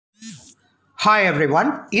Hi everyone.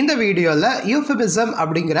 In the video euphemism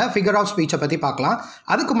அப்படிங்கற figure of speech பத்தி பார்க்கலாம்.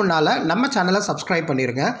 அதுக்கு முன்னால நம்ம சேனலை subscribe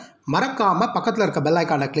பண்ணிருங்க. மறக்காம பக்கத்துல இருக்க bell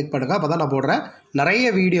icon-ஐ click பண்ணுங்க. அப்பதான் நான் போடுற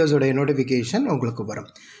நிறைய வீடியோஸ் உடைய notification உங்களுக்கு வரும்.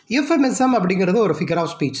 Euphemism அப்படிங்கிறது ஒரு figure of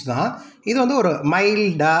speech தான். இது வந்து ஒரு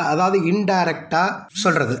மைல்டா அதாவது இன்டைரக்ட்டா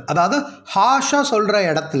சொல்றது. அதாவது ஹார்ஷா சொல்ற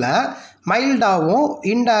இடத்துல மைல்டாவும்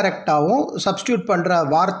இன்டைரக்ட்டாவும் சப்ஸ்டிட்யூட் பண்ற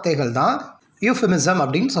வார்த்தைகள் தான் euphemism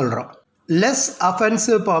அப்படினு சொல்றோம். Less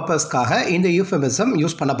offensive purpose-காக இந்த euphemism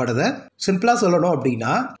யூஸ் பண்ணப்படுது. சிம்பிளா சொல்லணும்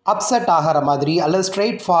அப்படின்னா அப்செட் ஆகிற மாதிரி அல்லது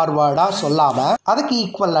ஸ்ட்ரெயிட் ஃபார்வர்டா சொல்லாம அதுக்கு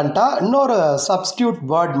ஈக்குவலண்டா இன்னொரு சப்ஸ்டிட்யூட்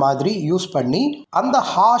வேர்ட் மாதிரி யூஸ் பண்ணி அந்த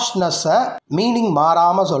ஹார்ஷ்னஸை மீனிங்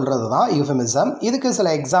மாறாம சொல்றது தான் euphemism. இதுக்கு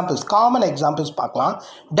சில எக்ஸாம்பிள்ஸ், காமன் எக்ஸாம்பிள்ஸ் பார்க்கலாம்.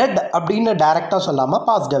 டெட் அப்படின்னு டைரக்டா சொல்லாம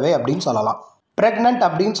பாஸ்ட் அவே அப்படின்னு சொல்லலாம். ப்ரெக்னென்ட்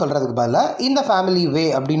அப்படின்னு சொல்கிறதுக்கு பதிலாக இந்த ஃபேமிலி வே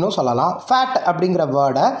அப்படின்னும் சொல்லலாம். ஃபேட் அப்படிங்கிற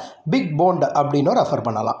வேர்டை பிக் போன்ட் அப்படின்னும் ரெஃபர்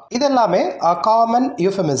பண்ணலாம். இது எல்லாமே காமன்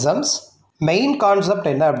யூஃபெமிசம்ஸ். மெயின் கான்செப்ட்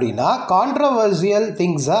என்ன அப்படின்னா கான்ட்ரவர்சியல்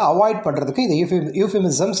திங்ஸை அவாய்ட் பண்ணுறதுக்கு இந்த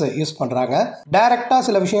யூஃபெமிசம்ஸ் யூஸ் பண்ணுறாங்க. டைரெக்டாக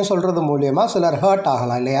சில விஷயம் சொல்கிறது மூலயமா சிலர் ஹர்ட்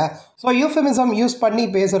ஆகலாம் இல்லையா? ஸோ யூஃபெமிசம் யூஸ் பண்ணி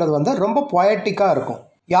பேசுகிறது வந்து ரொம்ப பொயட்டிக்காக இருக்கும்.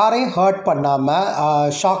 யாரையும் ஹர்ட்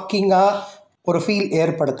பண்ணாமல் ஷாக்கிங்காக ஒரு ஃபீல்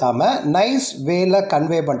ஏற்படுத்தாமல் நைஸ் வேல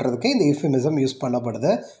கன்வே பண்ணுறதுக்கு இந்த euphemism யூஸ்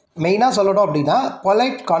பண்ணப்படுது. மெயினாக சொல்லணும் அப்படின்னா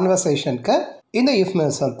பொலைட் கான்வர்சேஷனுக்கு இந்த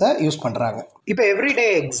euphemismத்தை யூஸ் பண்ணுறாங்க. இப்போ எவ்ரிடே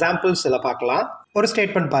எக்ஸாம்பிள்ஸ் இதில் பார்க்கலாம். ஒரு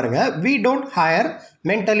ஸ்டேட்மெண்ட் பாருங்கள். We don't hire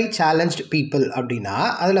mentally challenged people அப்படின்னா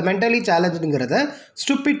அதில் mentally challengeடுங்கிறத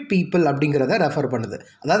stupid people அப்படிங்கிறத ரெஃபர் பண்ணுது.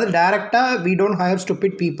 அதாவது டைரெக்டாக we don't hire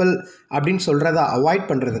stupid people அப்படின்னு சொல்கிறத அவாய்ட்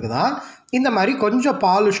பண்ணுறதுக்கு தான் இந்த மாதிரி கொஞ்சம்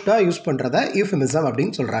பாலிஷ்டாக யூஸ் பண்ணுறத euphemism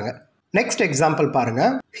அப்படின்னு சொல்கிறாங்க. நெக்ஸ்ட் எக்ஸாம்பிள் பாருங்க.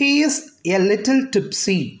 He is a little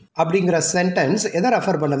tipsy அப்படிங்கிற சென்டென்ஸ் எதை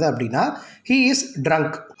ரெஃபர் பண்ணுது அப்படின்னா he is drunk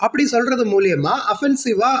அப்படி சொல்றது மூலியமா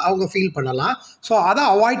அஃபென்சிவா அவங்க ஃபீல் பண்ணலாம். ஸோ அதை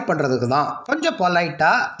அவாய்ட் பண்றதுக்கு தான் கொஞ்சம்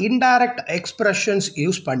பொலைட்டா இன்டைரக்ட் எக்ஸ்பிரஷன்ஸ்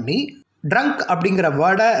யூஸ் பண்ணி ட்ரங்க் அப்படிங்கிற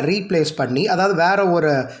வேர்டை ரீப்ளேஸ் பண்ணி அதாவது வேற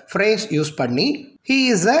ஒரு ஃப்ரேஸ் யூஸ் பண்ணி he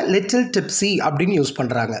is a little tipsy அப்படின்னு யூஸ்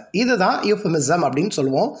பண்றாங்க. இதுதான் euphemism அப்படின்னு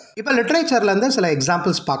சொல்லுவோம். இப்போ லிட்ரேச்சர்ல இருந்து சில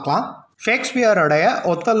எக்ஸாம்பிள்ஸ் பார்க்கலாம். ஷேக்ஸ்பியரோடைய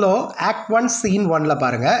ஒத்தலோ ஆக்ட் 1 சீன் 1ல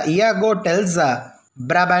பாருங்க. Iago tells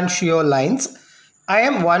Brabantio lines. I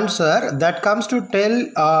am one sir that comes to tell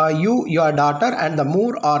you your daughter and the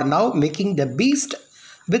Moor are now making the beast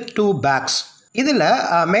with 2 backs. இதில்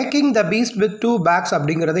making the Beast with 2 packs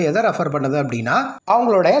அப்படிங்கிறது எதை refer பண்ணுது அப்படின்னா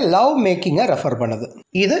அவங்களுடைய love மேக்கிங்கை refer பண்ணுது.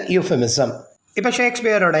 இது euphemism. இப்போ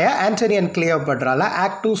ஷேக்ஸ்பியரோடைய Antony and கிளியோபட்ரால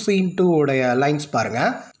act 2 scene 2 உடைய லைன்ஸ் பாருங்க.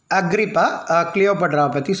 அக்ரிப்பா கிளியோபட்ரா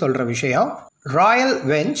பற்றி சொல்கிற விஷயம். Royal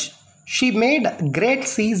வெஞ்ச் she mat great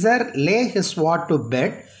Caesar Leh his what to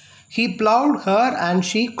bed he ப்ளவுட் her and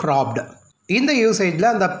she grabbed. இந்த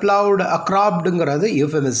யூசேஜில் அந்த ப்ளவுட் கிராப்டுங்கிறது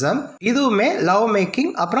euphemism. இதுவுமே லவ்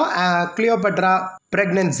மேக்கிங் அப்புறம் கிளியோபட்ரா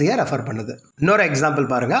ப்ரெக்னன்சியை ரெஃபர் பண்ணுது. இன்னொரு எக்ஸாம்பிள்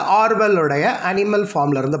பாருங்க. ஆர்வெல்லுடைய அனிமல்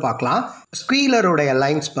ஃபார்ம்ல இருந்து பார்க்கலாம். ஸ்குவீலருடைய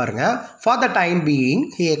லைன்ஸ் பாருங்க. For the time being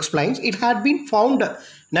he explains it had been found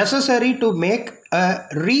necessary to make a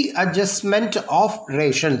readjustment of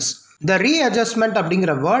rations. The readjustment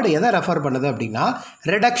அப்படிங்கிற வேர்டு எதை ரெஃபர் பண்ணுது அப்படின்னா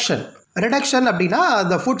ரிடக்ஷன் அப்படின்னா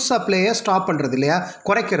அந்த ஃபுட் சப்ளையை ஸ்டாப் பண்ணுறது இல்லையா,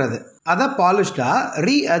 குறைக்கிறது. அதை பாலிஷ்டாக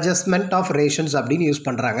ரீஅட்ஜஸ்ட்மெண்ட் ஆஃப் ரேஷன்ஸ் அப்படின்னு யூஸ்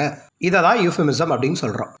பண்ணுறாங்க. இதை தான் euphemism அப்படின்னு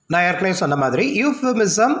சொல்கிறோம். நான் ஏற்கனவே சொன்ன மாதிரி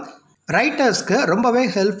euphemism ரைட்டர்ஸ்க்கு ரொம்பவே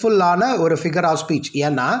ஹெல்ப்ஃபுல்லான ஒரு ஃபிகர் ஆஃப் ஸ்பீச்.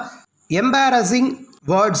 ஏன்னா எம்பாரசிங்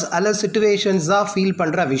வேர்ட்ஸ் அல்லது சிச்சுவேஷன்ஸாக ஃபீல்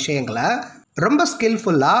பண்ணுற விஷயங்களை ரொம்ப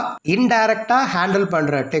ஸ்கில்ஃபுல்லாக இன்டைரக்டாக ஹேண்டில்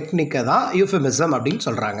பண்ணுற டெக்னிக்கை தான் euphemism அப்படின்னு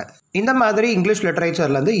சொல்கிறாங்க. இந்த மாதிரி இங்கிலீஷ்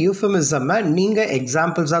லிட்ரேச்சர்லேருந்து euphemism-ஐ நீங்கள்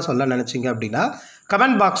எக்ஸாம்பிள்ஸாக சொல்ல நினச்சிங்க அப்படின்னா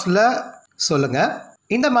கமெண்ட் பாக்ஸில் சொல்லுங்கள்.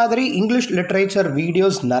 இந்த மாதிரி இங்கிலீஷ் லிட்ரேச்சர்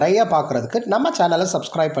வீடியோஸ் நிறைய பார்க்குறதுக்கு நம்ம சேனலை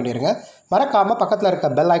சப்ஸ்கிரைப் பண்ணிடுங்க. மறக்காமல் பக்கத்தில் இருக்க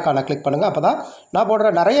பெல் ஐக்கானை கிளிக் பண்ணுங்கள். அப்போ தான் நான்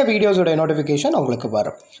போடுற நிறைய வீடியோஸோடைய நோட்டிஃபிகேஷன் உங்களுக்கு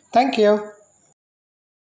வரும். தேங்க்யூ.